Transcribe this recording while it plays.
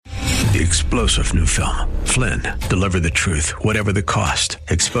The explosive new film, Flynn, deliver the truth, whatever the cost,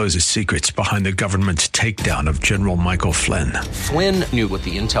 exposes secrets behind the government's takedown of General Michael Flynn. Flynn knew what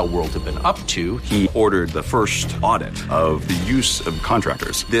the intel world had been up to. He ordered the first audit of the use of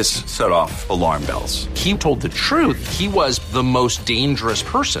contractors. This set off alarm bells. He told the truth. He was the most dangerous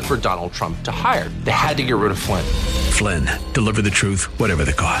person for Donald Trump to hire. They had to get rid of Flynn. Flynn, deliver the truth, whatever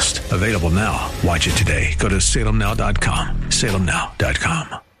the cost. Available now. Watch it today. Go to salemnow.com.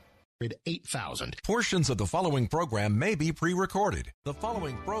 salemnow.com. 8,000. Portions of the following program may be pre-recorded. The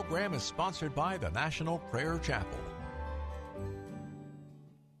following program is sponsored by the National Prayer Chapel.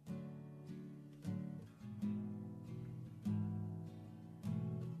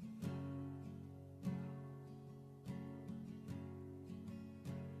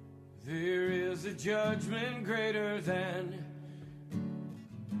 There is a judgment greater than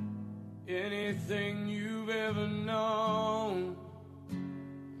anything you've ever known.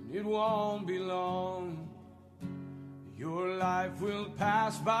 It won't be long. Your life will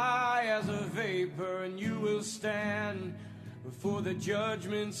pass by as a vapor, and you will stand before the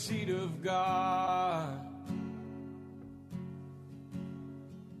judgment seat of God.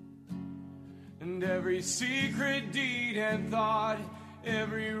 And every secret deed and thought,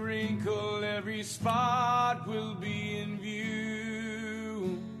 every wrinkle, every spot will be in view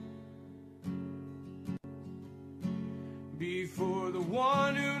before the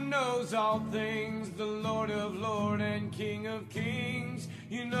one who knows all things, the Lord of Lords and King of Kings.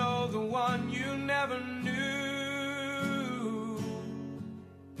 You know, the one you never knew.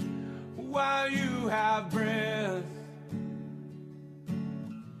 While you have breath,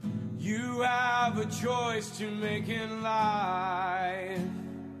 you have a choice to make in life.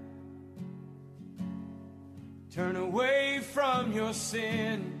 Turn away from your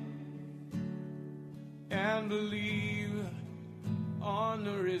sin and believe on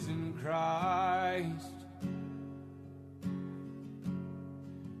the risen Christ.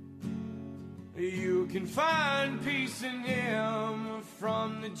 You can find peace in Him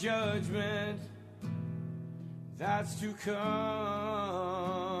from the judgment that's to come.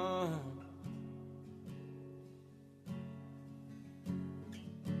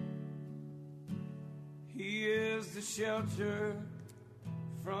 He is the shelter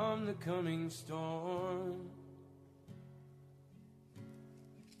from the coming storm.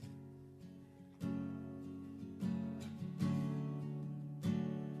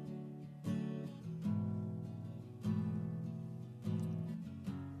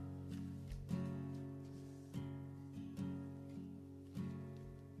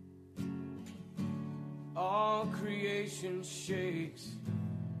 All creation shakes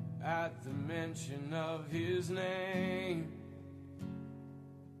at the mention of His name.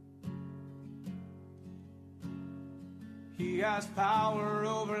 He has power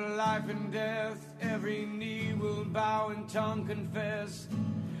over life and death. Every knee will bow and tongue confess.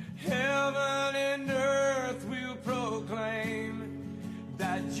 Heaven and earth will proclaim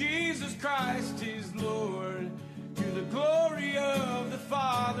that Jesus Christ is Lord. To the glory of the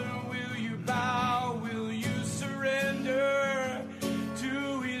Father, will you bow? Will you surrender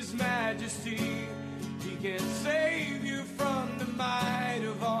to His majesty? He can save you from the might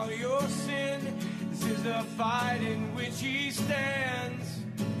of all your sin. This is the fight in which He stands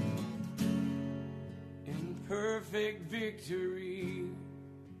in perfect victory.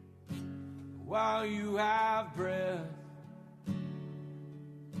 While you have breath,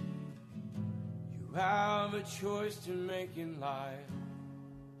 you have a choice to make in life.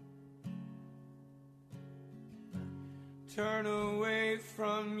 Turn away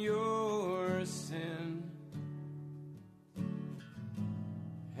from your sin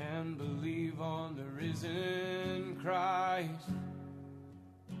and believe on the risen Christ.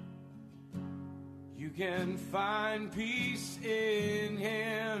 You can find peace in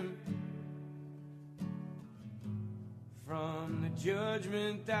Him from the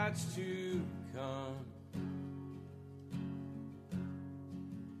judgment that's to come.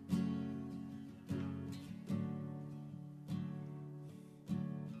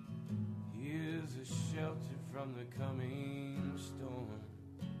 He is a shelter from the coming storm.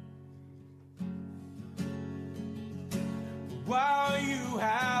 While you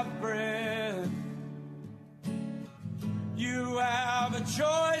have breath, you have a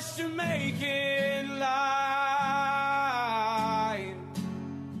choice to make in life.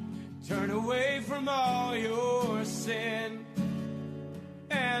 Turn away from all your sin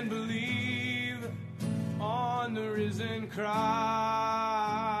and believe on the risen Christ.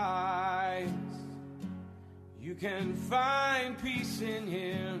 You can find peace in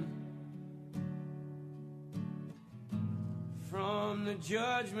Him from from the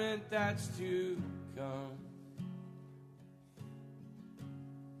judgment that's to come.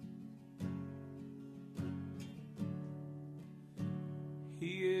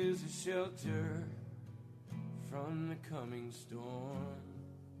 He is a shelter from the coming storm.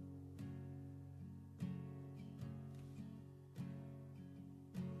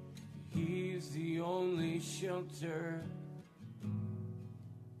 He's the only shelter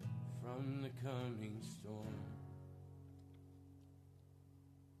from the coming storm.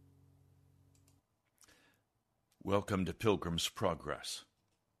 Welcome to Pilgrim's Progress.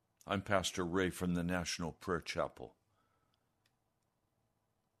 I'm Pastor Ray from the National Prayer Chapel.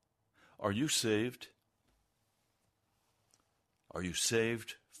 Are you saved? Are you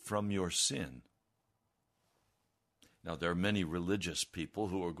saved from your sin? Now, there are many religious people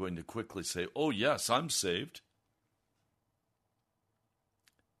who are going to quickly say, oh, yes, I'm saved.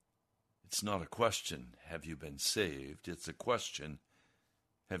 It's not a question, have you been saved? It's a question,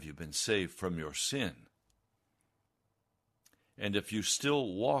 have you been saved from your sin? And if you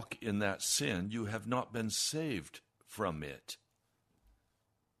still walk in that sin, you have not been saved from it.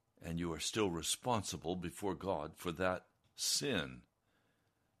 And you are still responsible before God for that sin.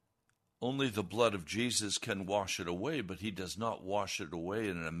 Only the blood of Jesus can wash it away, but he does not wash it away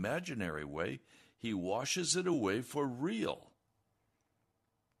in an imaginary way. He washes it away for real.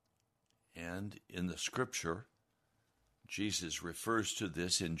 And in the scripture, Jesus refers to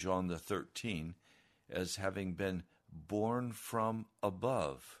this in John the 13 as having been born from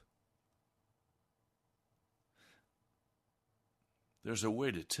above. There's a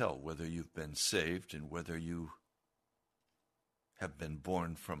way to tell whether you've been saved and whether you have been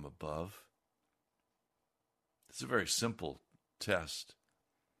born from above. It's a very simple test.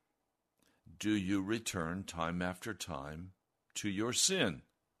 Do you return time after time to your sin?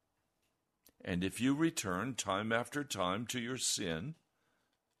 And if you return time after time to your sin,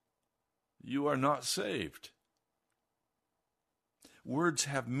 you are not saved. Words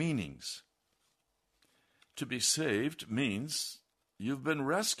have meanings. To be saved means you've been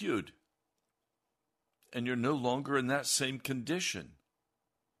rescued, and you're no longer in that same condition.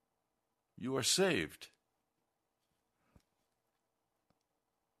 You are saved.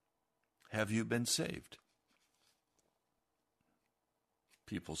 Have you been saved?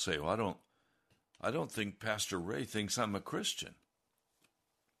 People say, well, I don't think Pastor Ray thinks I'm a Christian.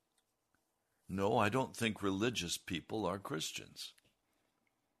 No, I don't think religious people are Christians.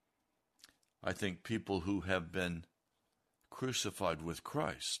 I think people who have been crucified with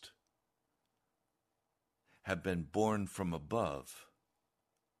Christ have been born from above.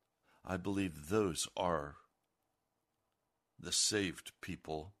 I believe those are the saved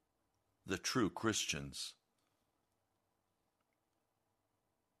people, the true Christians.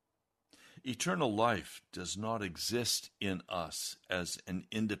 Eternal life does not exist in us as an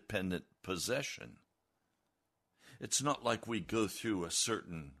independent possession. It's not like we go through a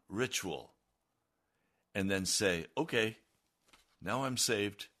certain ritual and then say, okay, now I'm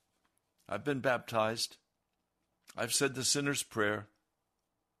saved. I've been baptized. I've said the sinner's prayer.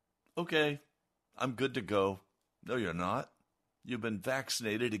 Okay, I'm good to go. No, you're not. You've been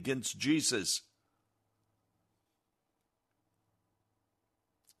vaccinated against Jesus.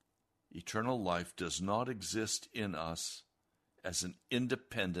 Eternal life does not exist in us as an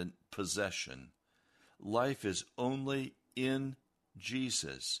independent possession. Life is only in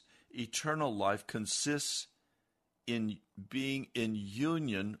Jesus. Eternal life consists in being in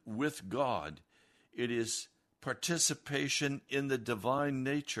union with God. It is participation in the divine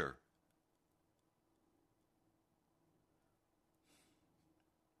nature.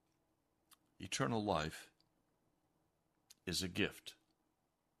 Eternal life is a gift.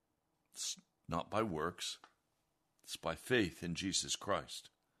 It's not by works, it's by faith in Jesus Christ.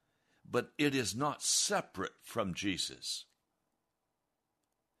 But it is not separate from Jesus.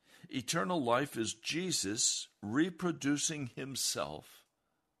 Eternal life is Jesus reproducing himself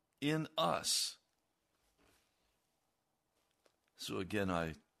in us. So again,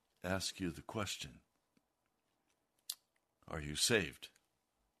 I ask you the question, are you saved?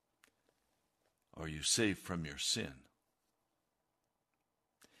 Are you saved from your sin?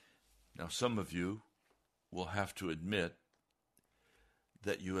 Now, some of you will have to admit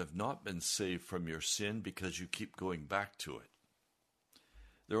that you have not been saved from your sin because you keep going back to it.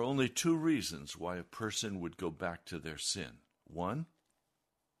 There are only two reasons why a person would go back to their sin. One,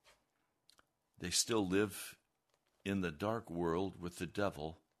 they still live in the dark world with the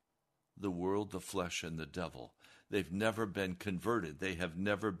devil, the world, the flesh, and the devil. They've never been converted. They have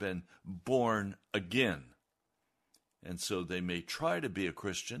never been born again. And so they may try to be a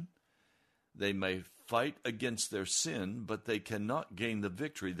Christian. They may fight against their sin, but they cannot gain the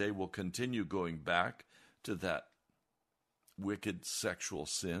victory. They will continue going back to that wicked sexual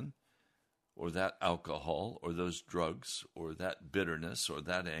sin, or that alcohol, or those drugs, or that bitterness, or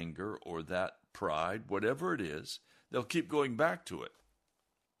that anger, or that pride, whatever it is. They'll keep going back to it.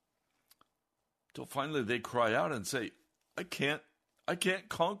 Till finally they cry out and say, I can't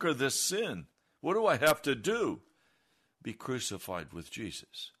conquer this sin. What do I have to do? Be crucified with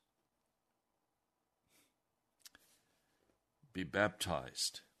Jesus. Be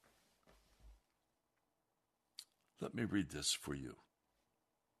baptized. Let me read this for you.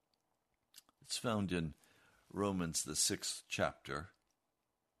 It's found in Romans, the 6th chapter.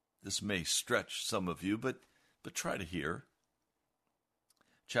 This may stretch some of you, but try to hear.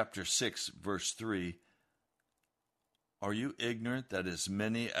 Chapter 6, verse 3. Are you ignorant that as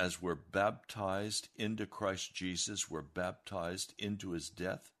many as were baptized into Christ Jesus were baptized into his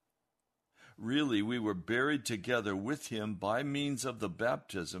death? Really, we were buried together with him by means of the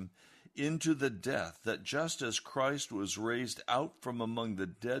baptism into the death, that just as Christ was raised out from among the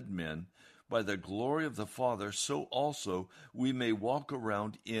dead men by the glory of the Father, so also we may walk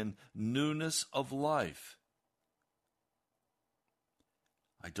around in newness of life.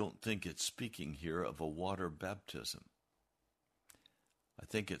 I don't think it's speaking here of a water baptism. I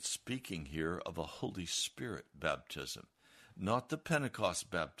think it's speaking here of a Holy Spirit baptism. Not the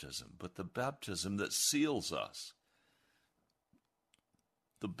Pentecost baptism, but the baptism that seals us.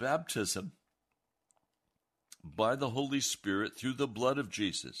 The baptism by the Holy Spirit through the blood of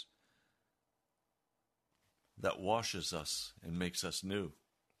Jesus that washes us and makes us new.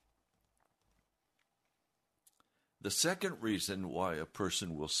 The second reason why a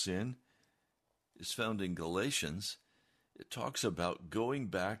person will sin is found in Galatians. It talks about going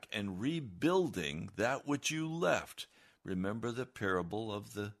back and rebuilding that which you left. Remember the parable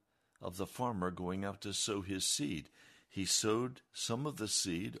of the farmer going out to sow his seed. He sowed some of the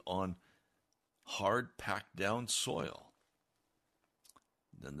seed on hard, packed down soil.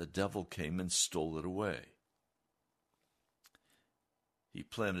 Then the devil came and stole it away. He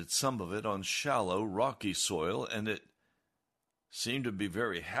planted some of it on shallow, rocky soil, and it seemed to be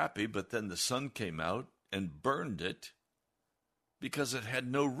very happy, but then the sun came out and burned it because it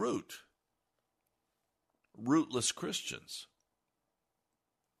had no root. Rootless Christians.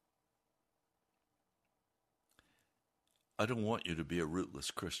 I don't want you to be a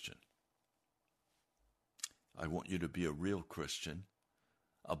rootless Christian. I want you to be a real Christian,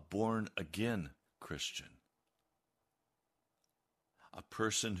 a born-again Christian. A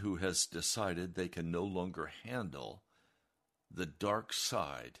person who has decided they can no longer handle the dark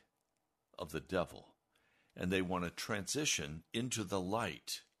side of the devil, and they want to transition into the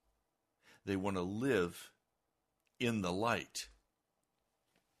light. They want to live in the light.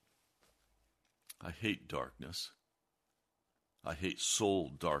 I hate darkness. I hate soul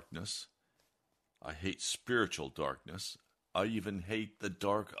darkness. I hate spiritual darkness. I even hate the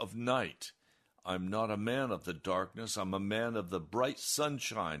dark of night. I'm not a man of the darkness. I'm a man of the bright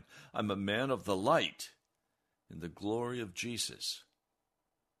sunshine. I'm a man of the light in the glory of Jesus.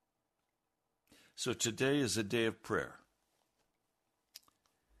 So today is a day of prayer.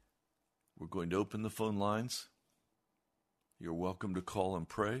 We're going to open the phone lines. You're welcome to call and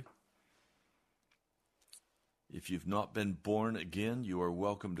pray. If you've not been born again, you are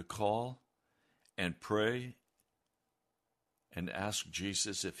welcome to call and pray and ask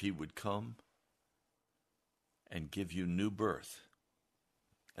Jesus if he would come and give you new birth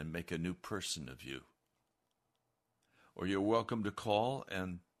and make a new person of you. Or you're welcome to call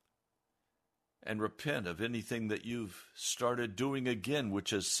and repent of anything that you've started doing again,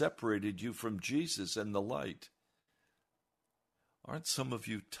 which has separated you from Jesus and the light. Aren't some of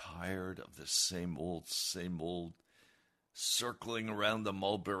you tired of the same old, circling around the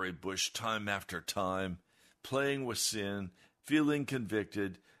mulberry bush time after time, playing with sin, feeling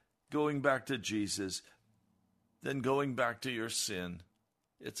convicted, going back to Jesus, then going back to your sin?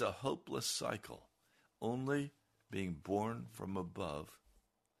 It's a hopeless cycle. Only being born from above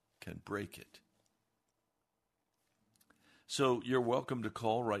can break it. So you're welcome to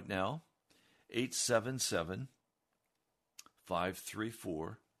call right now,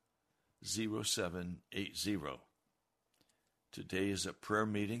 877-534-0780. Today is a prayer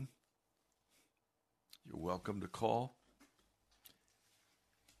meeting. You're welcome to call.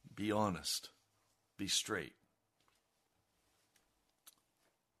 Be honest. Be straight.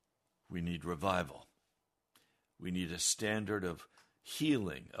 We need revival. We need a standard of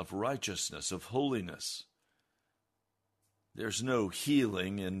healing, of righteousness, of holiness. There's no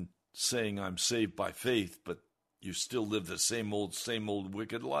healing in saying I'm saved by faith, but you still live the same old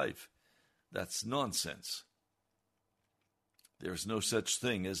wicked life. That's nonsense. There's no such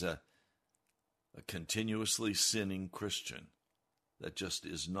thing as a continuously sinning Christian. That just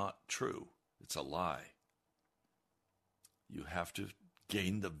is not true. It's a lie. You have to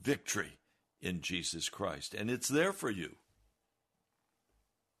gain the victory in Jesus Christ, and it's there for you.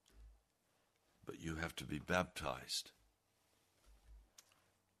 But you have to be baptized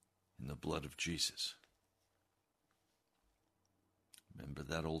in the blood of Jesus. Remember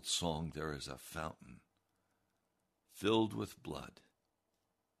that old song, "There is a fountain filled with blood."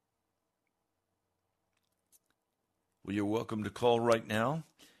 Well, you're welcome to call right now,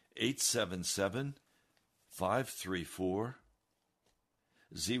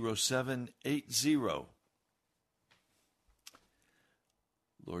 877-534-0780.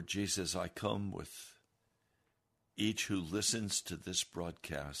 Lord Jesus, I come with each who listens to this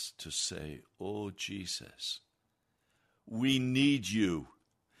broadcast to say, "Oh, Jesus, we need you.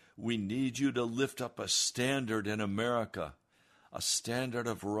 We need you to lift up a standard in America, a standard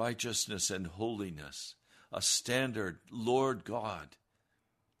of righteousness and holiness, a standard, Lord God,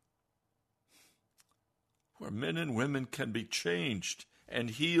 where men and women can be changed and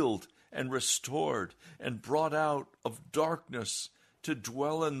healed and restored and brought out of darkness to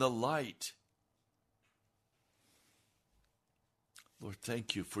dwell in the light." Lord,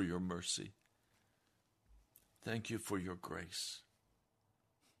 thank you for your mercy. Thank you for your grace.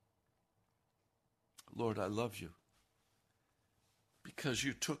 Lord, I love you because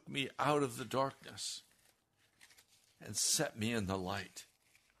you took me out of the darkness and set me in the light.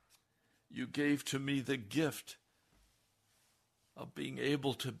 You gave to me the gift of being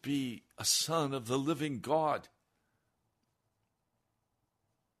able to be a son of the living God.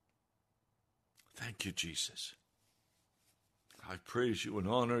 Thank you, Jesus. I praise you and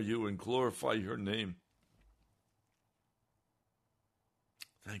honor you and glorify your name.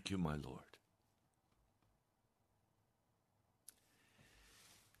 Thank you, my Lord.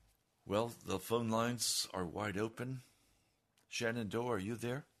 Well, the phone lines are wide open. Shannon Doe, are you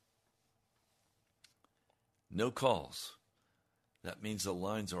there? No calls. That means the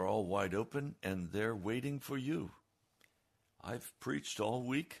lines are all wide open and they're waiting for you. I've preached all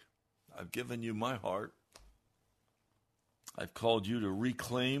week. I've given you my heart. I've called you to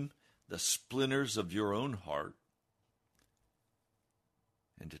reclaim the splinters of your own heart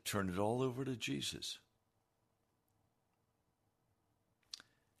and to turn it all over to Jesus.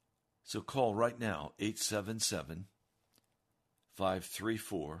 So call right now,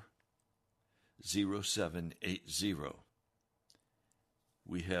 877-534-0780.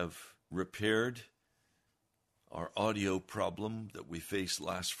 We have repaired our audio problem that we faced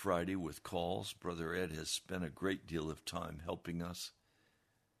last Friday with calls. Brother Ed has spent a great deal of time helping us.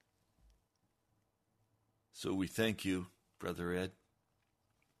 So we thank you, Brother Ed.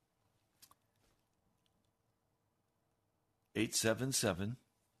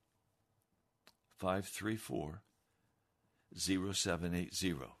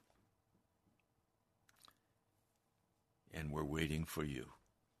 877-534-0780. And we're waiting for you.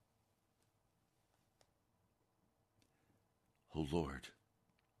 Oh, Lord,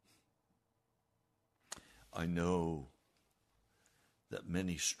 I know that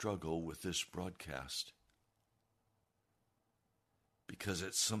many struggle with this broadcast because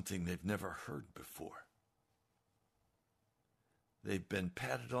it's something they've never heard before. They've been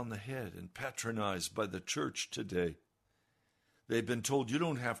patted on the head and patronized by the church today. They've been told you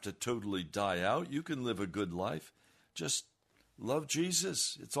don't have to totally die out. You can live a good life. Just love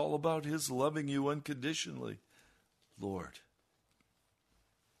Jesus. It's all about his loving you unconditionally. Lord,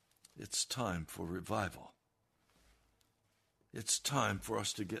 it's time for revival. It's time for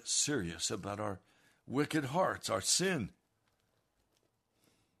us to get serious about our wicked hearts, our sin.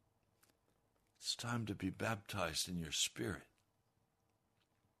 It's time to be baptized in your Spirit.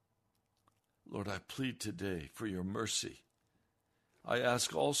 Lord, I plead today for your mercy. I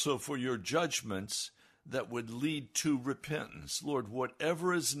ask also for your judgments that would lead to repentance. Lord,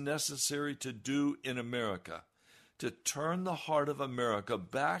 whatever is necessary to do in America, to turn the heart of America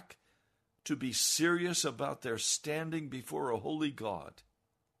back to be serious about their standing before a holy God,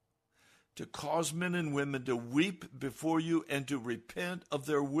 to cause men and women to weep before you and to repent of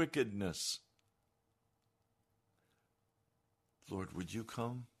their wickedness. Lord, would you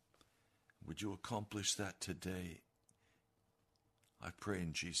come? Would you accomplish that today? I pray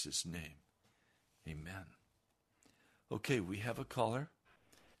in Jesus' name. Amen. Okay, we have a caller.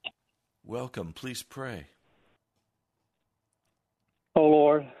 Welcome. Please pray. O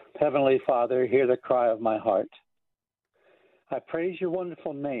Lord, Heavenly Father, hear the cry of my heart. I praise your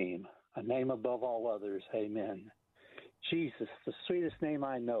wonderful name, a name above all others. Amen. Jesus, the sweetest name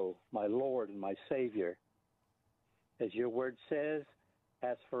I know, my Lord and my Savior. As your word says,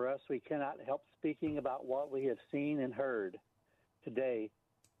 as for us, we cannot help speaking about what we have seen and heard. Today,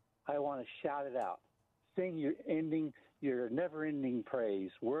 I want to shout it out. Sing your never-ending praise.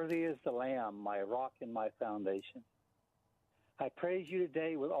 Worthy is the Lamb, my rock and my foundation. I praise you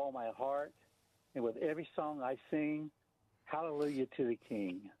today with all my heart, and with every song I sing, hallelujah to the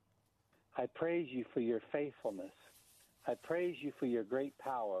King. I praise you for your faithfulness. I praise you for your great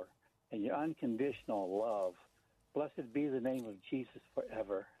power and your unconditional love. Blessed be the name of Jesus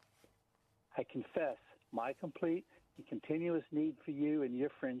forever. I confess my complete and continuous need for you and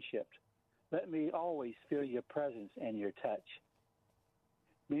your friendship. Let me always feel your presence and your touch.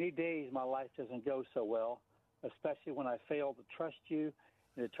 Many days my life doesn't go so well, especially when I fail to trust you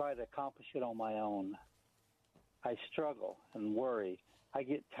and to try to accomplish it on my own. I struggle and worry. I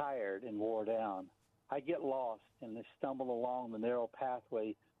get tired and wore down. I get lost and stumble along the narrow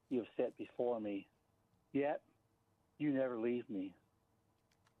pathway you have set before me. Yet, you never leave me.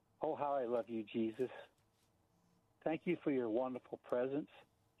 Oh, how I love you, Jesus. Thank you for your wonderful presence,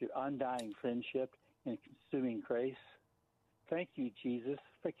 your undying friendship, and consuming grace. Thank you, Jesus,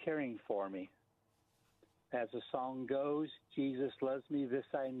 for caring for me. As the song goes, Jesus loves me, this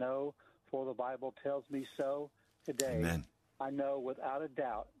I know, for the Bible tells me so. Today, Amen. I know without a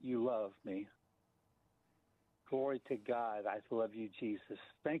doubt you love me. Glory to God. I love you, Jesus.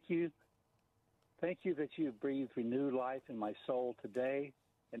 Thank you. Thank you that you breathed renewed life in my soul today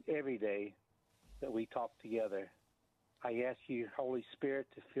and every day that we talk together. I ask you, Holy Spirit,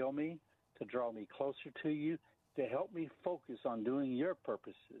 to fill me, to draw me closer to you, to help me focus on doing your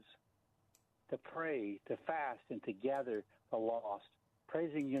purposes, to pray, to fast, and to gather the lost,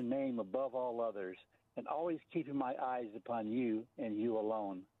 praising your name above all others, and always keeping my eyes upon you and you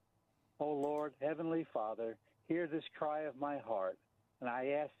alone. Oh, Lord, Heavenly Father, hear this cry of my heart, and I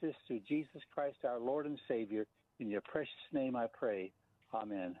ask this through Jesus Christ, our Lord and Savior. In your precious name I pray.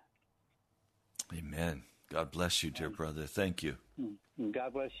 Amen. Amen. God bless you, dear brother. Thank you.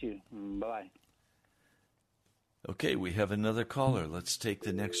 God bless you. Bye. Okay, we have another caller. Let's take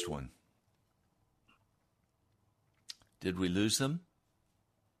the next one. Did we lose them?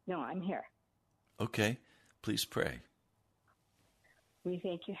 No, I'm here. Okay, please pray. We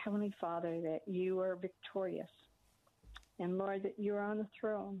thank you, Heavenly Father, that you are victorious. And Lord, that you are on the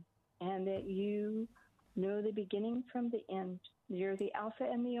throne and that you know the beginning from the end. You're the Alpha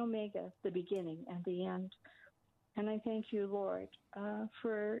and the Omega, the beginning and the end. And I thank you, Lord,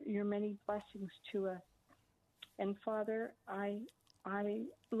 for your many blessings to us. And Father, I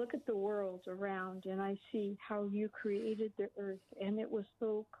look at the world around and I see how you created the earth, and it was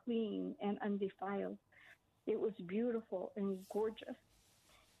so clean and undefiled. It was beautiful and gorgeous.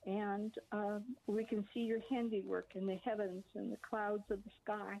 And we can see your handiwork in the heavens and the clouds of the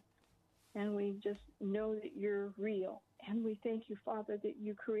sky. And we just know that you're real. And we thank you, Father, that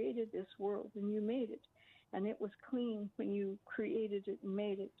you created this world and you made it. And it was clean when you created it and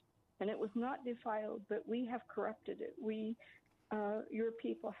made it. And it was not defiled, but we have corrupted it. We, your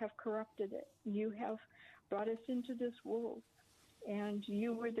people, have corrupted it. You have brought us into this world. And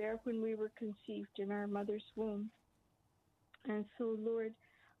you were there when we were conceived in our mother's womb. And so, Lord,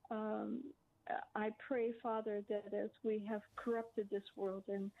 I pray, Father, that as we have corrupted this world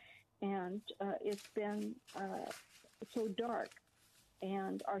and it's been so dark,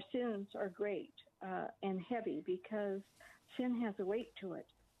 and our sins are great and heavy because sin has a weight to it,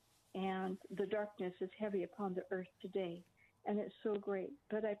 and the darkness is heavy upon the earth today, and it's so great.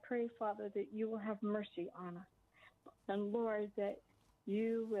 But I pray, Father, that you will have mercy on us, and Lord, that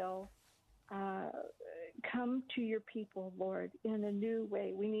you will come to your people, Lord, in a new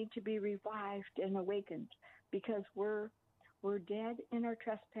way. We need to be revived and awakened because we're dead in our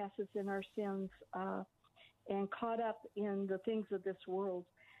trespasses and our sins and caught up in the things of this world,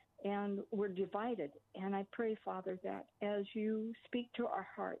 and we're divided. And I pray, Father, that as you speak to our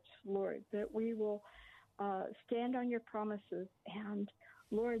hearts, Lord, that we will stand on your promises, and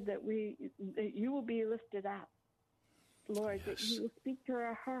Lord, that you will be lifted up. Lord, yes, that you will speak to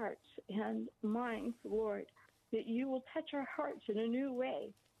our hearts and minds, Lord, that you will touch our hearts in a new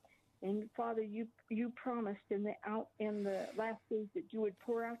way. And Father, you promised in the last days that you would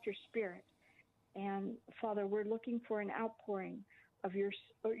pour out your Spirit. And Father, we're looking for an outpouring of your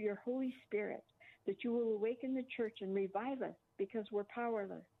Holy Spirit, that you will awaken the church and revive us because we're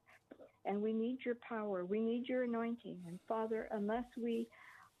powerless. And we need your power. We need your anointing. And Father, unless we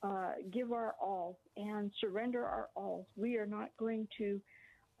give our all and surrender our all, we are not going to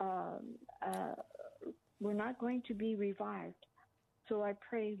be revived. So I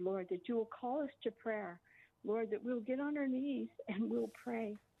pray, Lord, that you will call us to prayer. Lord, that we'll get on our knees and we'll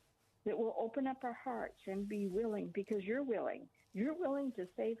pray, that we'll open up our hearts and be willing, because you're willing. You're willing to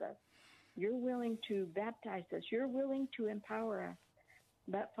save us. You're willing to baptize us. You're willing to empower us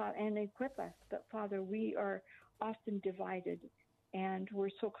and equip us. But, Father, we are often divided, and we're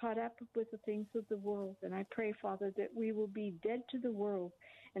so caught up with the things of the world. And I pray, Father, that we will be dead to the world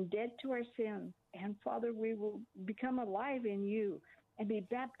and dead to our sins. And, Father, we will become alive in you and be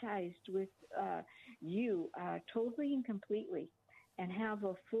baptized with you totally and completely, and have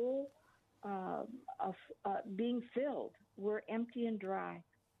a full being filled. We're empty and dry.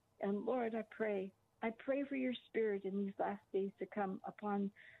 And, Lord, I pray for your Spirit in these last days to come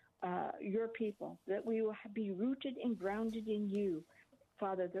upon your people, that we will be rooted and grounded in you,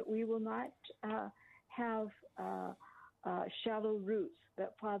 Father, that we will not have shallow roots,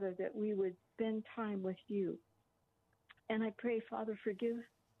 but, Father, that we would spend time with you. And I pray, Father, forgive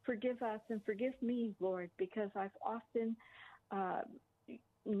us and forgive me, Lord, because I've often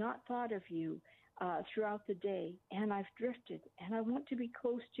not thought of you throughout the day, and I've drifted, and I want to be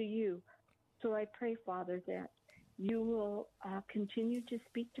close to you. So I pray, Father, that you will continue to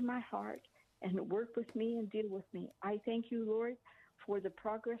speak to my heart and work with me and deal with me. I thank you, Lord, for the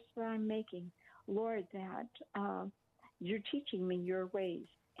progress that I'm making. Lord, that you're teaching me your ways,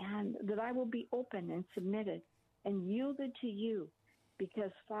 and that I will be open and submitted and yielded to you.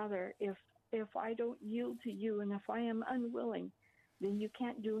 Because, Father, if I don't yield to you and if I am unwilling, then you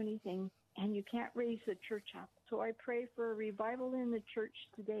can't do anything and you can't raise the church up. So I pray for a revival in the church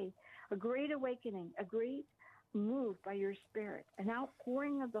today, a great awakening, a great move by your Spirit, an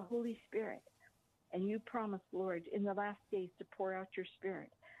outpouring of the Holy Spirit. And you promised, Lord, in the last days to pour out your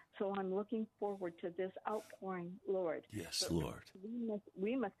Spirit. So I'm looking forward to this outpouring, Lord. Yes, but Lord.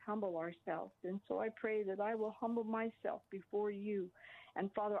 We must humble ourselves. And so I pray that I will humble myself before you.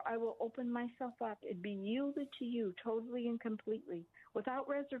 And, Father, I will open myself up and be yielded to you totally and completely, without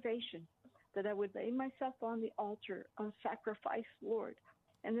reservation, that I would lay myself on the altar of sacrifice, Lord,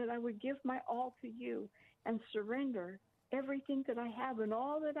 and that I would give my all to you and surrender everything that I have and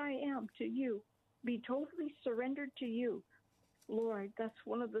all that I am to you, be totally surrendered to you. Lord, that's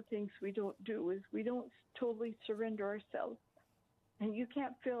one of the things we don't do, is we don't totally surrender ourselves. And you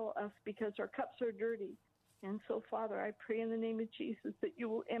can't fill us because our cups are dirty. And so, Father, I pray in the name of Jesus that you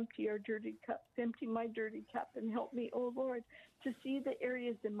will empty our dirty cups, empty my dirty cup, and help me, oh Lord, to see the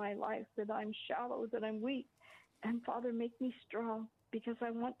areas in my life that I'm shallow, that I'm weak. And, Father, make me strong, because I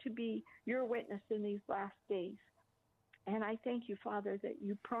want to be your witness in these last days. And I thank you, Father, that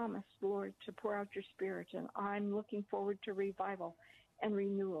you promised, Lord, to pour out your Spirit. And I'm looking forward to revival and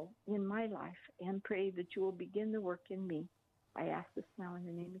renewal in my life, and pray that you will begin the work in me. I ask this now in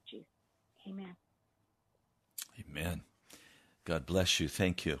the name of Jesus. Amen. Amen. God bless you.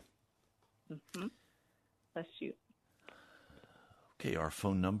 Thank you. Mm-hmm. Bless you. Okay, our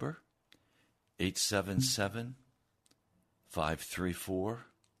phone number,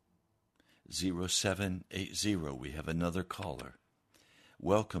 877-534-0780. We have another caller.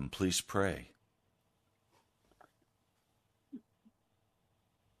 Welcome. Please pray.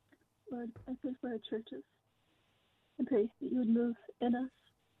 Lord, I pray for our churches. I pray that you would move in us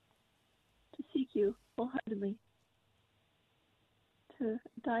to seek you wholeheartedly, to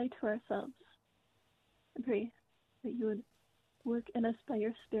die to ourselves. I pray that you would work in us by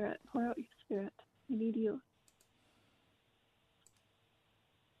your Spirit. Pour out your Spirit. We need you.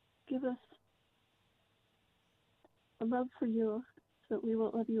 Give us a love for you, so that we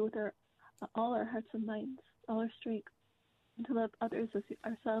will love you with all our hearts and minds, all our strength, and to love others as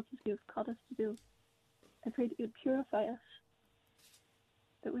ourselves as you have called us to do. I pray that you would purify us,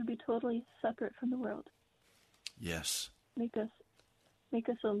 that we be totally separate from the world. Yes. Make us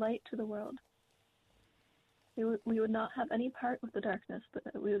a light to the world. We would not have any part with the darkness, but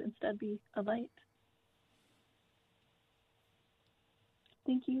that we would instead be a light.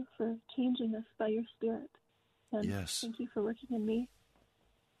 Thank you for changing us by your Spirit. And yes. Thank you for working in me.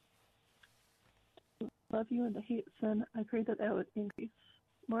 I love you, and to hate sin. I pray that would increase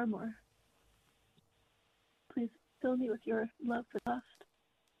more and more. Please fill me with your love for the lost.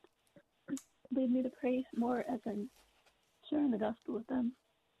 Lead me to pray more as I'm sharing the gospel with them,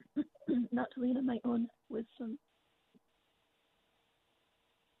 not to lean on my own wisdom.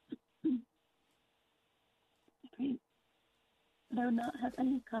 I pray that I would not have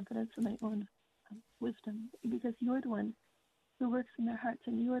any confidence in my own wisdom, because you are the one who works in their hearts,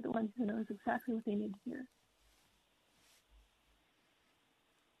 and you are the one who knows exactly what they need to hear.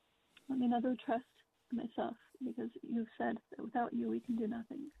 Let me never trust myself, because you've said that without you we can do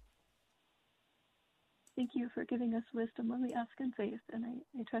nothing. Thank you for giving us wisdom when we ask in faith, and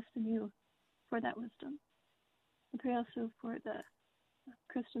I trust in you for that wisdom. I pray also for the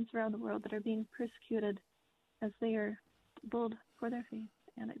Christians around the world that are being persecuted as they are bold for their faith.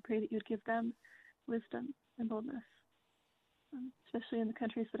 And I pray that you would give them wisdom and boldness, especially in the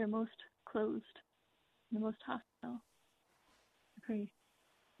countries that are most closed and the most hostile. I pray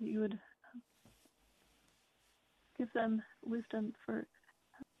that you would give them wisdom for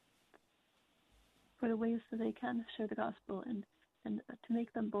the ways that they can share the gospel and to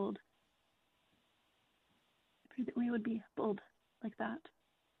make them bold. I pray that we would be bold like that.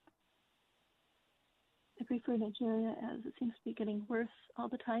 I pray for Nigeria, as it seems to be getting worse all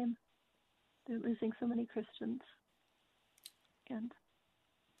the time. They're losing so many Christians. And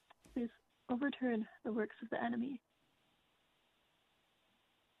please overturn the works of the enemy.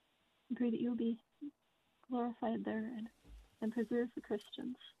 I pray that you'll be glorified there and preserve the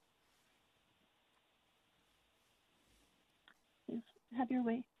Christians. Please have your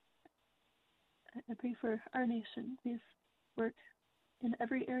way. I pray for our nation. Please work in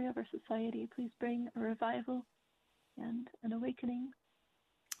every area of our society. Please bring a revival and an awakening.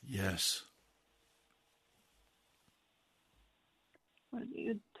 Yes. Lord, that you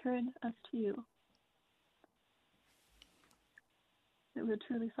would turn us to you. That we would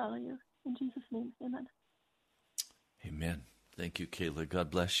truly follow you. In Jesus' name, amen. Amen. Thank you, Kayla. God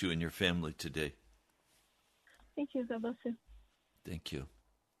bless you and your family today. Thank you. God bless you. Thank you.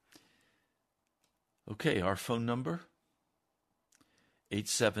 Okay, our phone number,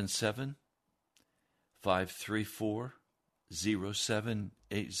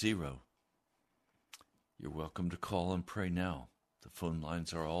 877-534-0780. You're welcome to call and pray now. The phone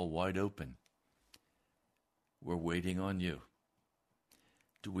lines are all wide open. We're waiting on you.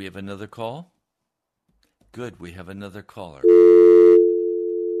 Do we have another call? Good, we have another caller.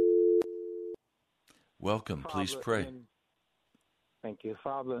 Welcome, Father, please pray. Thank you,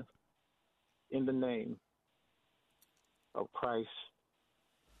 Father, in the name of Christ,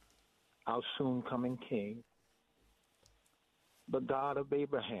 our soon-coming King, the God of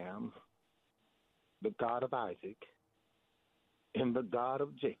Abraham, the God of Isaac, and the God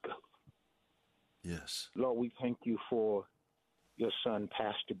of Jacob. Yes. Lord, we thank you for your son,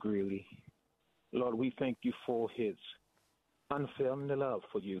 Pastor Greeley. Lord, we thank you for his unfailing love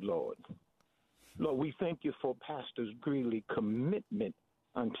for you, Lord. Lord, we thank you for Pastor Greeley's commitment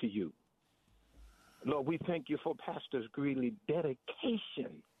unto you. Lord, we thank you for Pastor Greeley's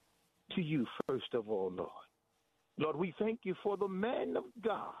dedication to you, first of all, Lord. Lord, we thank you for the man of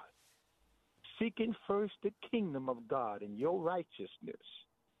God seeking first the kingdom of God and your righteousness.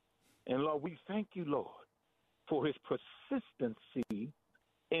 And Lord, we thank you, Lord, for his persistency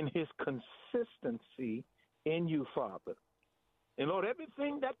and his consistency in you, Father. And Lord,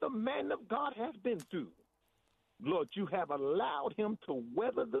 everything that the man of God has been through, Lord, you have allowed him to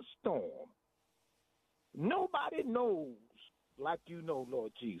weather the storm. Nobody knows like you know,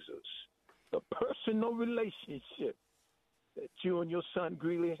 Lord Jesus, the personal relationship that you and your son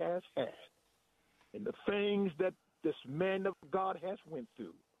Greeley has had and the things that this man of God has went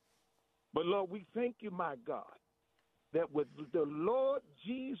through. But Lord, we thank you, my God, that with the Lord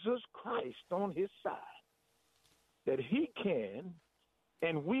Jesus Christ on his side, that he can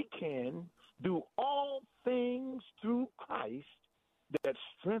and we can do all things through Christ that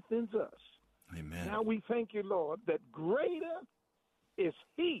strengthens us. Amen. Now we thank you, Lord, that greater is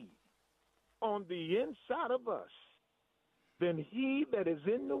he on the inside of us than he that is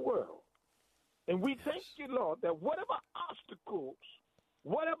in the world. And we thank you, Lord, that whatever obstacles,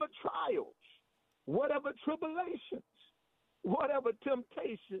 whatever trials, whatever tribulations, whatever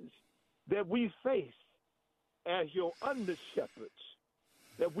temptations that we face as your under-shepherds,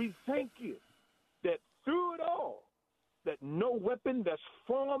 that we thank you that through it all, that no weapon that's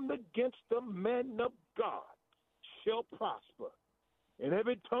formed against the man of God shall prosper. And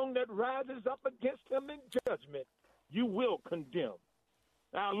every tongue that rises up against him in judgment, you will condemn.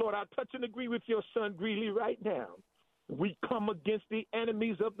 Now, Lord, I touch and agree with your son Greeley right now. We come against the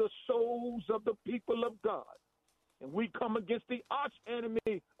enemies of the souls of the people of God. And we come against the arch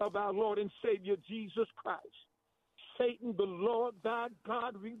enemy of our Lord and Savior, Jesus Christ. Satan, the Lord thy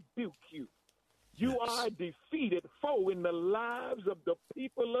God, rebuke you. You are a defeated foe in the lives of the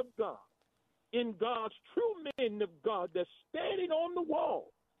people of God. In God's true men of God that's standing on the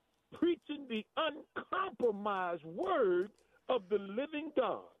wall, preaching the uncompromised word of the living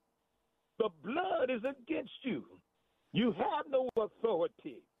God. The blood is against you. You have no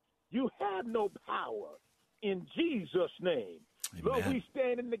authority. You have no power. In Jesus' name. Amen. Lord, we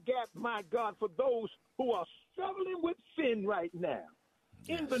stand in the gap, my God, for those who are struggling with sin right now.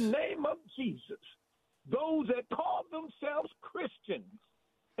 Yes. In the name of Jesus, those that call themselves Christians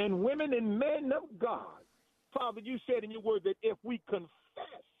and women and men of God, Father, you said in your word that if we confess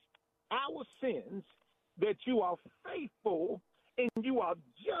our sins, that you are faithful and you are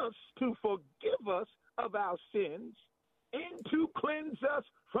just to forgive us of our sins and to cleanse us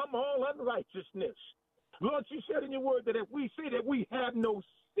from all unrighteousness. Lord, you said in your word that if we say that we have no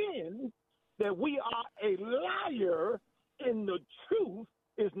sin, that we are a liar and the truth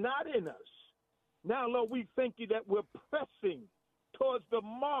is not in us. Now, Lord, we thank you that we're pressing towards the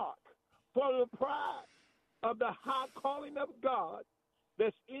mark for the prize of the high calling of God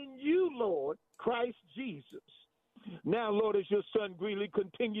that's in you, Lord, Christ Jesus. Now, Lord, as your son Greeley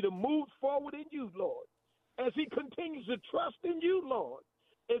continue to move forward in you, Lord, as he continues to trust in you, Lord,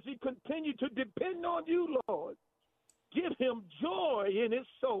 as he continues to depend on you, Lord, give him joy in his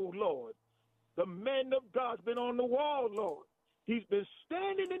soul, Lord. The man of God's been on the wall, Lord. He's been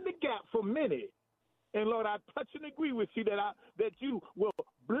standing in the gap for many. And, Lord, I touch and agree with you that you will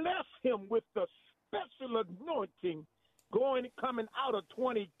bless him with the special anointing coming out of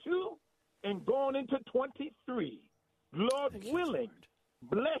 22 and going into 23. Lord willing,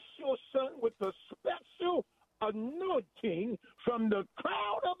 bless your son with the special anointing from the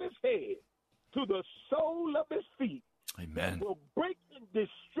crown of his head to the sole of his feet. Amen. Will break and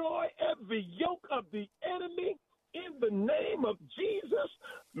destroy every yoke of the enemy in the name of Jesus.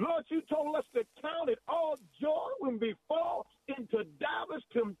 Lord, you told us to count it all joy when we fall into diverse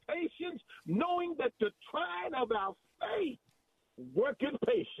temptations, knowing that the trying of our faith worketh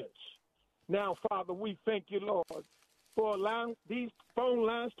patience. Now, Father, we thank you, Lord, for allowing these phone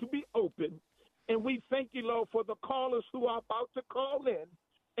lines to be open. And we thank you, Lord, for the callers who are about to call in.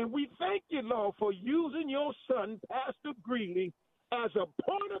 And we thank you, Lord, for using your son, Pastor Greeley, as a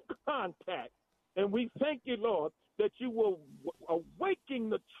point of contact. And we thank you, Lord, that you will awaken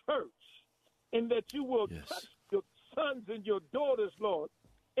the church and that you will touch your sons and your daughters, Lord,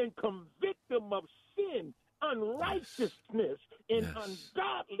 and convict them of sin, unrighteousness, and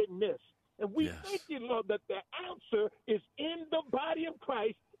ungodliness. And we thank you, Lord, that the answer is in the body of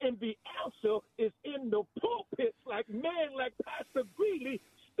Christ, and the answer is in the pulpits, like men like Pastor Greeley,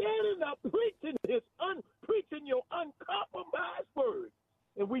 standing up preaching your uncompromised word.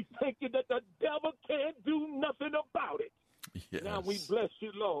 And we thank you that the devil can't do nothing about it. Yes. Now we bless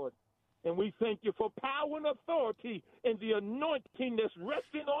you, Lord. And we thank you for power and authority and the anointing that's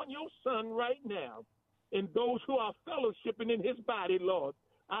resting on your son right now. And those who are fellowshipping in his body, Lord.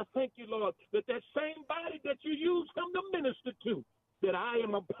 I thank you, Lord, that same body that you use him to minister to, that I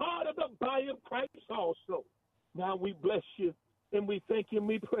am a part of the body of Christ also. Now we bless you, and we thank you, and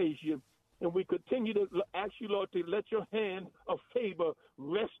we praise you. And we continue to ask you, Lord, to let your hand of favor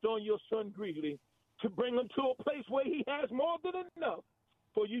rest on your son Greeley, to bring him to a place where he has more than enough.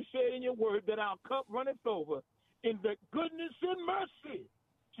 For you said in your word that our cup runneth over, and that goodness and mercy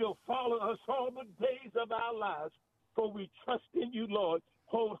shall follow us all the days of our lives. For we trust in you, Lord,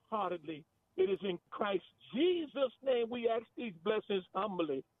 wholeheartedly. It is in Christ Jesus' name we ask these blessings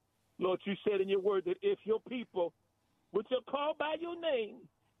humbly. Lord, you said in your word that if your people, which are called by your name,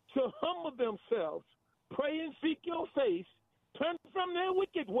 shall humble themselves, pray and seek your face, turn from their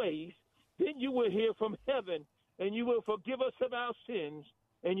wicked ways, then you will hear from heaven, and you will forgive us of our sins,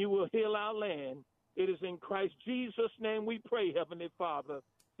 and you will heal our land. It is in Christ Jesus' name we pray, Heavenly Father,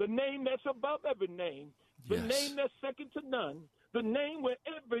 the name that's above every name, the name that's second to none, the name where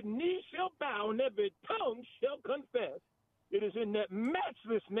every knee shall bow and every tongue shall confess. It is in that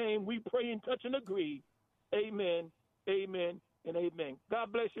matchless name we pray and touch and agree. Amen, amen, and amen.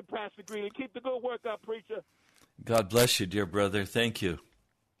 God bless you, Pastor Greeley. Keep the good work up, preacher. God bless you, dear brother. Thank you.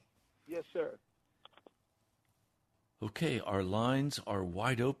 Yes, sir. Okay, our lines are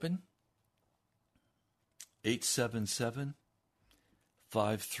wide open.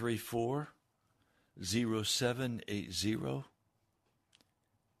 877-534-0780.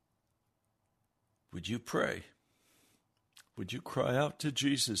 Would you pray? Would you cry out to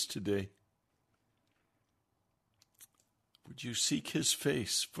Jesus today? Would you seek his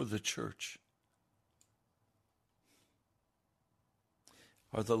face for the church?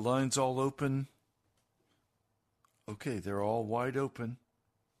 Are the lines all open? Okay, they're all wide open.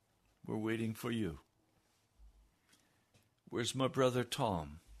 We're waiting for you. Where's my brother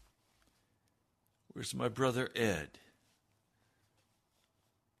Tom? Where's my brother Ed?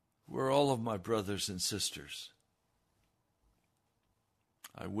 Where are all of my brothers and sisters?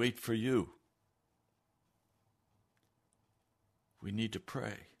 I wait for you. We need to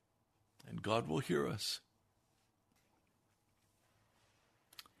pray, and God will hear us.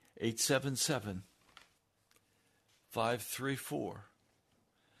 877-534-0780.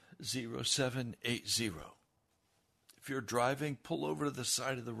 If you're driving, pull over to the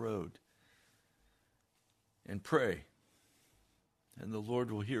side of the road and pray, and the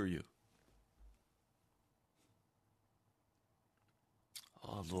Lord will hear you.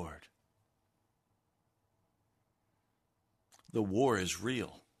 Oh, Lord. The war is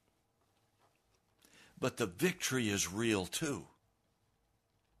real, but the victory is real too.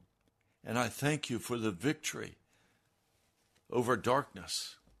 And I thank you for the victory over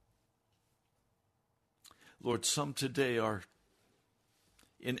darkness. Lord, some today are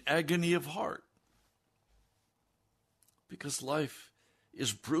in agony of heart because life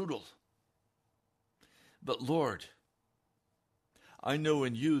is brutal. But Lord, I know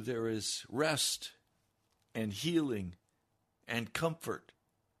in you there is rest and healing and comfort.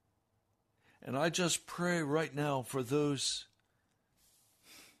 And I just pray right now for those,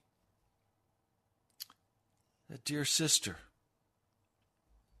 that dear sister,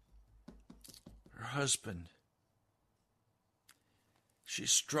 her husband,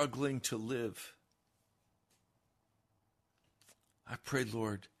 she's struggling to live. I pray,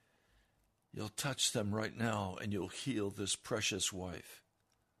 Lord, you'll touch them right now and you'll heal this precious wife.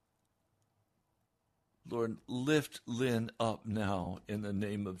 Lord, lift Lynn up now in the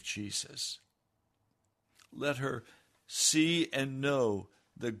name of Jesus. Let her see and know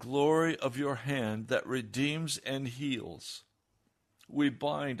the glory of your hand that redeems and heals. We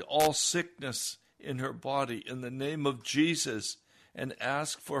bind all sickness in her body in the name of Jesus and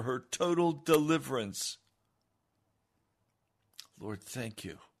ask for her total deliverance. Lord, thank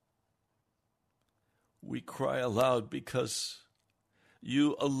you. We cry aloud because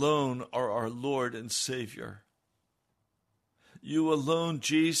you alone are our Lord and Savior. You alone,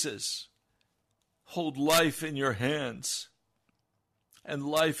 Jesus, hold life in your hands. And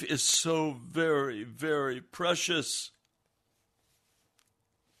life is so very, very precious.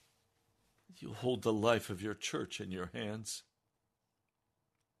 You hold the life of your church in your hands.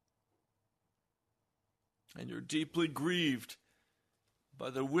 And you're deeply grieved by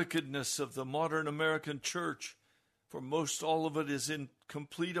the wickedness of the modern American church, for most all of it is in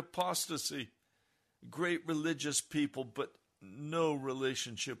complete apostasy. Great religious people, but no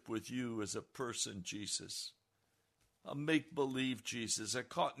relationship with you as a person, Jesus. A make-believe Jesus, a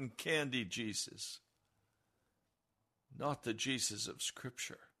cotton candy Jesus. Not the Jesus of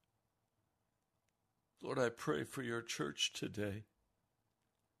Scripture. Lord, I pray for your church today.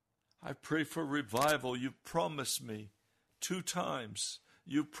 I pray for revival. You promised me 2 times.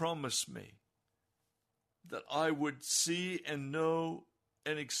 You promised me that I would see and know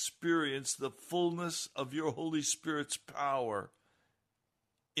and experience the fullness of your Holy Spirit's power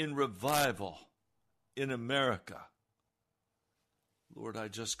in revival in America. Lord, I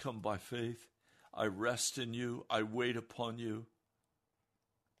just come by faith. I rest in you. I wait upon you.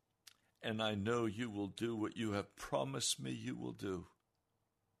 And I know you will do what you have promised me you will do.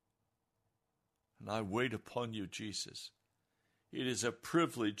 And I wait upon you, Jesus. It is a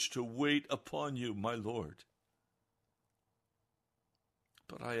privilege to wait upon you, my Lord.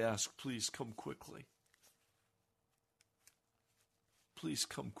 But I ask, please come quickly. Please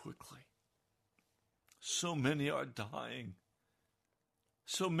come quickly. So many are dying.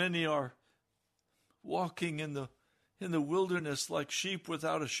 So many are walking in the wilderness like sheep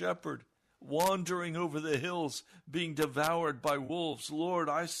without a shepherd, wandering over the hills, being devoured by wolves. Lord,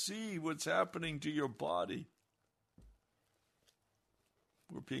 I see what's happening to your body.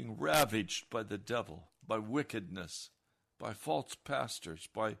 We're being ravaged by the devil, by wickedness, by false pastors,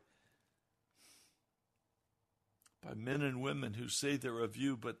 by men and women who say they're of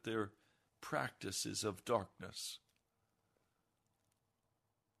you, but their practice is of darkness.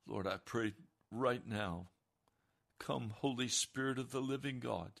 Lord, I pray right now, come, Holy Spirit of the living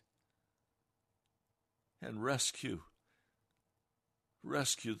God, and rescue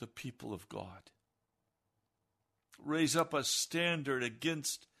the people of God. Raise up a standard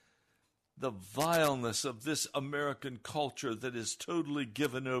against the vileness of this American culture that is totally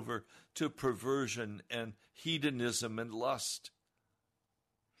given over to perversion and hedonism and lust.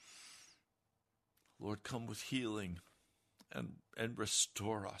 Lord, come with healing and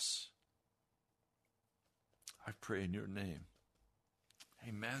restore us. I pray in your name.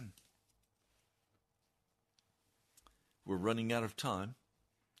 Amen. We're running out of time.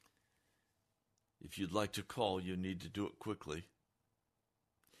 If you'd like to call, you need to do it quickly.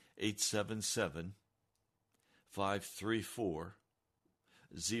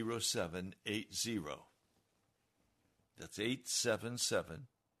 877-534-0780. That's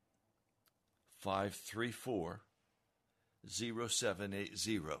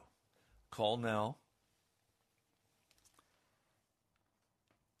 877-534-0780. Call now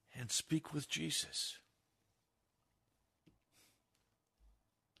and speak with Jesus.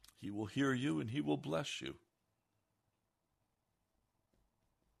 He will hear you and he will bless you.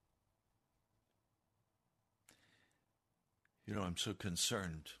 I'm so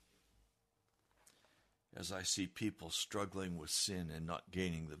concerned as I see people struggling with sin and not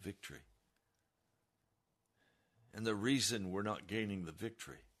gaining the victory. And the reason we're not gaining the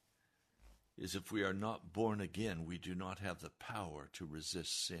victory is if we are not born again, we do not have the power to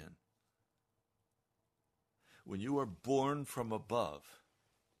resist sin. When you are born from above,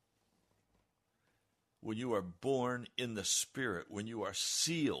 when you are born in the Spirit, when you are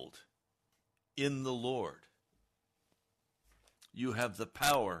sealed in the Lord, you have the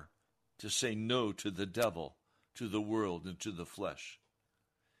power to say no to the devil, to the world, and to the flesh.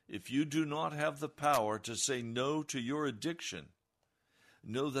 If you do not have the power to say no to your addiction,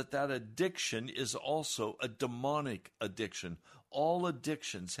 know that that addiction is also a demonic addiction. All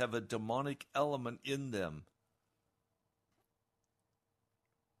addictions have a demonic element in them.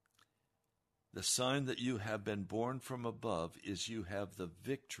 The sign that you have been born from above is you have the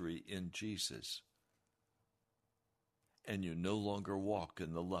victory in Jesus. And you no longer walk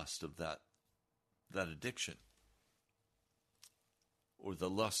in the lust of that addiction or the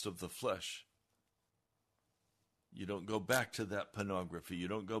lust of the flesh. You don't go back to that pornography. You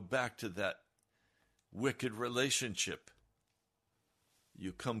don't go back to that wicked relationship.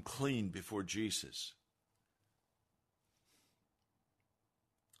 You come clean before Jesus.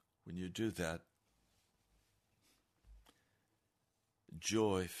 When you do that,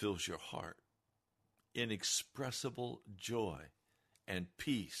 joy fills your heart. Inexpressible joy and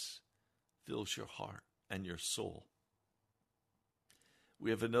peace fills your heart and your soul. We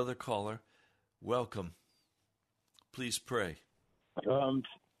have another caller. Welcome. Please pray.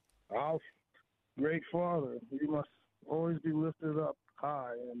 Our great Father, you must always be lifted up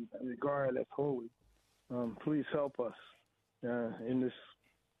high and regarded as holy. Please help us in this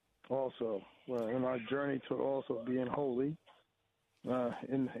also, in our journey to also being holy.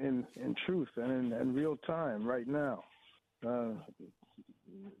 In truth and in real time right now,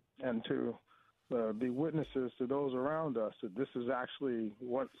 and to be witnesses to those around us that this is actually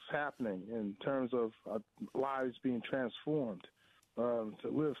what's happening in terms of lives being transformed, to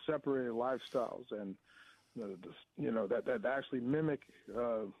live separated lifestyles and that actually mimic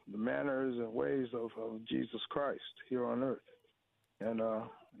the manners and ways of Jesus Christ here on earth. And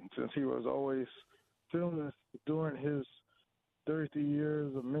since he was always doing this during his 30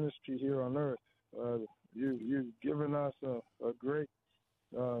 years of ministry here on earth, you've given us a great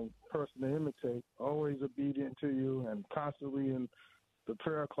person to imitate, always obedient to you and constantly in the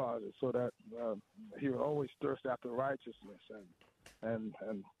prayer closet, so that he would always thirst after righteousness and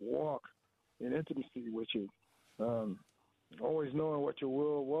walk in intimacy with you, always knowing what your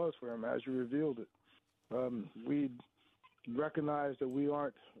will was for him as you revealed it. We recognize that we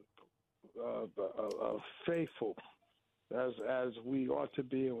aren't faithful as we ought to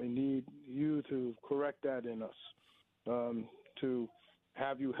be, and we need you to correct that in us, to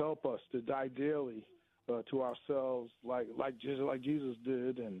have you help us to die daily to ourselves, like Jesus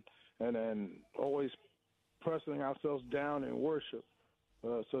did, and always pressing ourselves down in worship,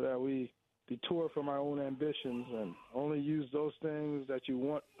 so that we detour from our own ambitions and only use those things that you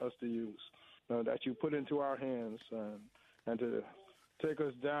want us to use, that you put into our hands, and to take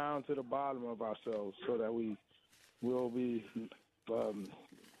us down to the bottom of ourselves, so that we will be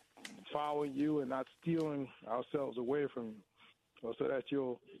following you and not stealing ourselves away from you, so that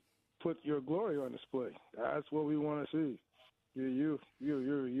you'll put your glory on display. That's what we want to see. You're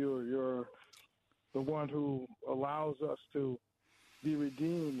the one who allows us to be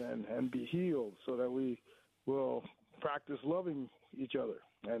redeemed and be healed, so that we will practice loving each other,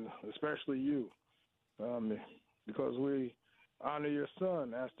 and especially you, because we honor your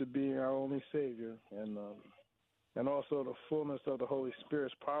Son as to being our only Savior, and also the fullness of the Holy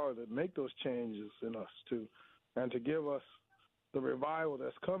Spirit's power to make those changes in us too, and to give us the revival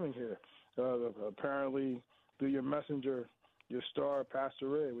that's coming here. Apparently, through your messenger, your star, Pastor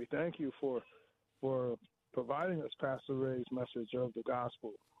Ray, we thank you for providing us Pastor Ray's message of the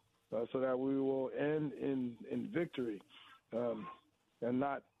gospel, so that we will end in victory, and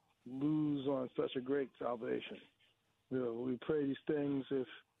not lose on such a great salvation. We pray these things if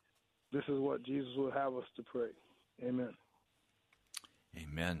this is what Jesus will have us to pray. Amen.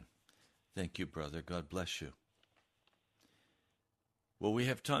 Amen. Thank you, brother. God bless you. Well, we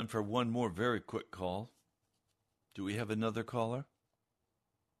have time for one more very quick call. Do we have another caller?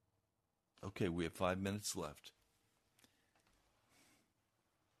 Okay, we have 5 minutes left.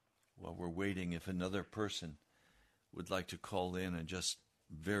 While we're waiting, if another person would like to call in and just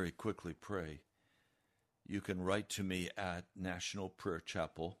very quickly pray, you can write to me at National Prayer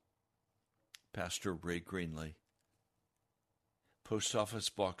Chapel, Pastor Ray Greenley, Post Office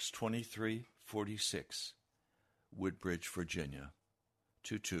Box 2346, Woodbridge, Virginia,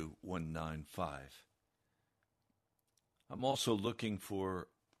 22195. I'm also looking for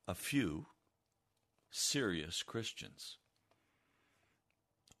a few serious Christians,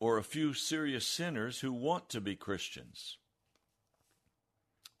 or a few serious sinners who want to be Christians,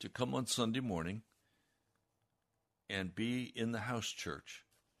 to come on Sunday morning and be in the house church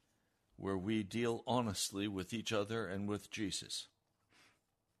where we deal honestly with each other and with Jesus.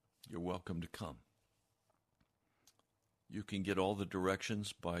 You're welcome to come. You can get all the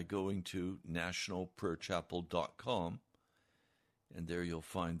directions by going to nationalprayerchapel.com, and there you'll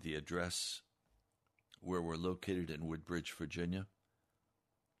find the address where we're located in Woodbridge, Virginia.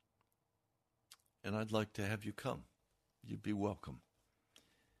 And I'd like to have you come. You'd be welcome.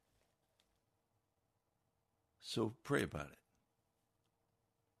 So pray about it.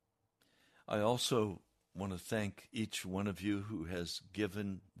 I also want to thank each one of you who has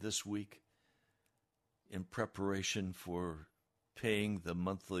given this week in preparation for paying the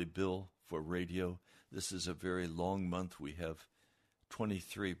monthly bill for radio. This is a very long month. We have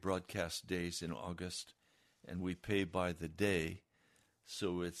 23 broadcast days in August, and we pay by the day,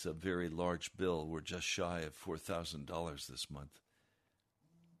 so it's a very large bill. We're just shy of $4,000 this month.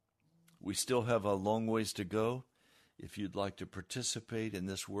 We still have a long ways to go. If you'd like to participate in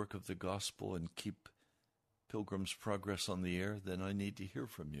this work of the gospel and keep Pilgrim's Progress on the air, then I need to hear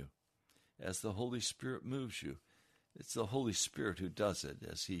from you as the Holy Spirit moves you. It's the Holy Spirit who does it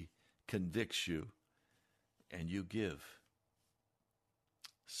as He convicts you and you give.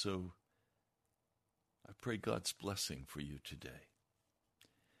 So I pray God's blessing for you today.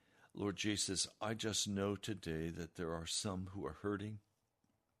 Lord Jesus, I just know today that there are some who are hurting,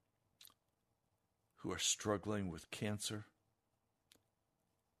 who are struggling with cancer,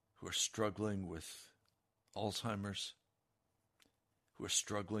 who are struggling with Alzheimer's, who are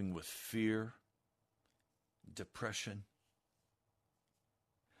struggling with fear, depression.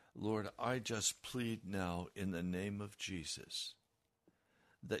 Lord, I just plead now in the name of Jesus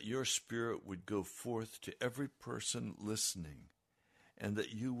that your Spirit would go forth to every person listening, and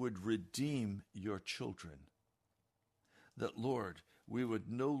that you would redeem your children. That, Lord, we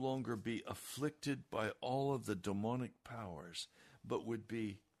would no longer be afflicted by all of the demonic powers, but would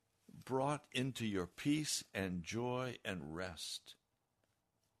be brought into your peace and joy and rest.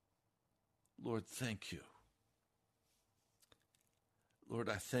 Lord, thank you. Lord,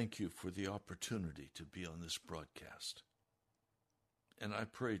 I thank you for the opportunity to be on this broadcast. And I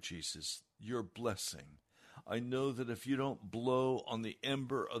pray, Jesus, your blessing. I know that if you don't blow on the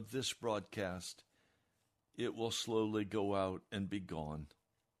ember of this broadcast, it will slowly go out and be gone.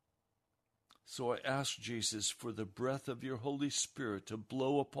 So I ask, Jesus, for the breath of your Holy Spirit to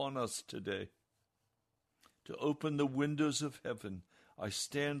blow upon us today, to open the windows of heaven. I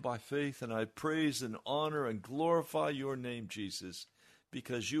stand by faith and I praise and honor and glorify your name, Jesus,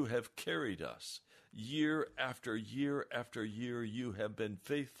 because you have carried us year after year after year. You have been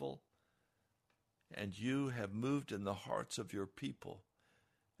faithful, and you have moved in the hearts of your people,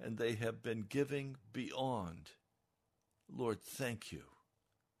 and they have been giving beyond. Lord, thank you.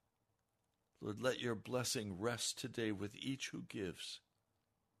 Lord, let your blessing rest today with each who gives.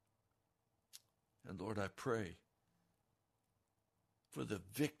 And Lord, I pray for the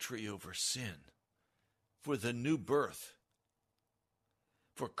victory over sin, for the new birth,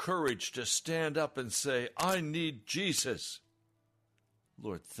 for courage to stand up and say, I need Jesus.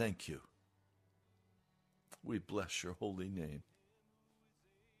 Lord, thank you. We bless your holy name.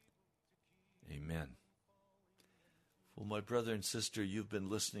 Amen. Well, my brother and sister, you've been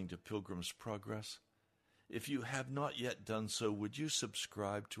listening to Pilgrim's Progress. If you have not yet done so, would you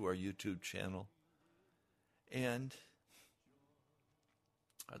subscribe to our YouTube channel? And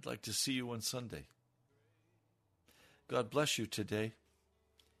I'd like to see you on Sunday. God bless you today.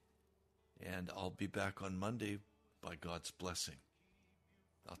 And I'll be back on Monday by God's blessing.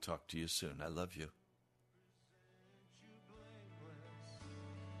 I'll talk to you soon. I love you.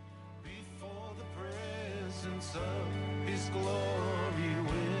 Before the presence of his glory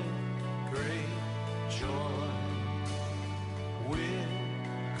with great joy, with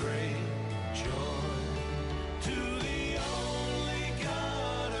great joy, to the only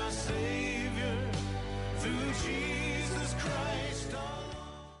God our Savior, through Jesus Christ our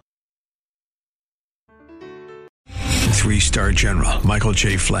Three-star General Michael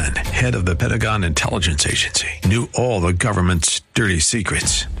J. Flynn, head of the Pentagon Intelligence Agency, knew all the government's dirty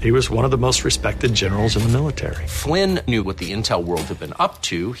secrets. He was one of the most respected generals in the military. Flynn knew what the intel world had been up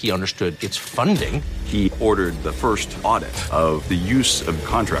to. He understood its funding. He ordered the first audit of the use of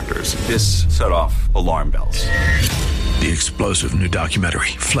contractors. This set off alarm bells. The explosive new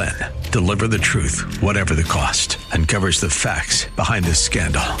documentary, Flynn, Deliver the truth, whatever the cost. Uncovers the facts behind this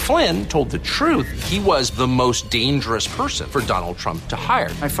scandal. Flynn told the truth. He was the most dangerous person for Donald Trump to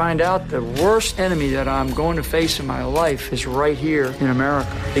hire. I find out the worst enemy that I'm going to face in my life is right here in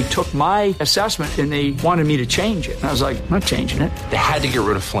America. They took my assessment and they wanted me to change it. And I was like, I'm not changing it. They had to get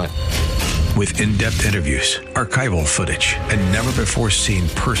rid of Flynn. With in-depth interviews, archival footage, and never-before-seen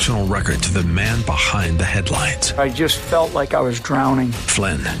personal records of the man behind the headlines. I just felt like I was drowning.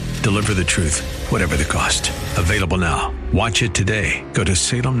 Flynn, deliver the truth, whatever the cost. Available now. Watch it today. Go to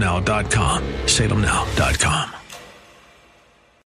salemnow.com. salemnow.com.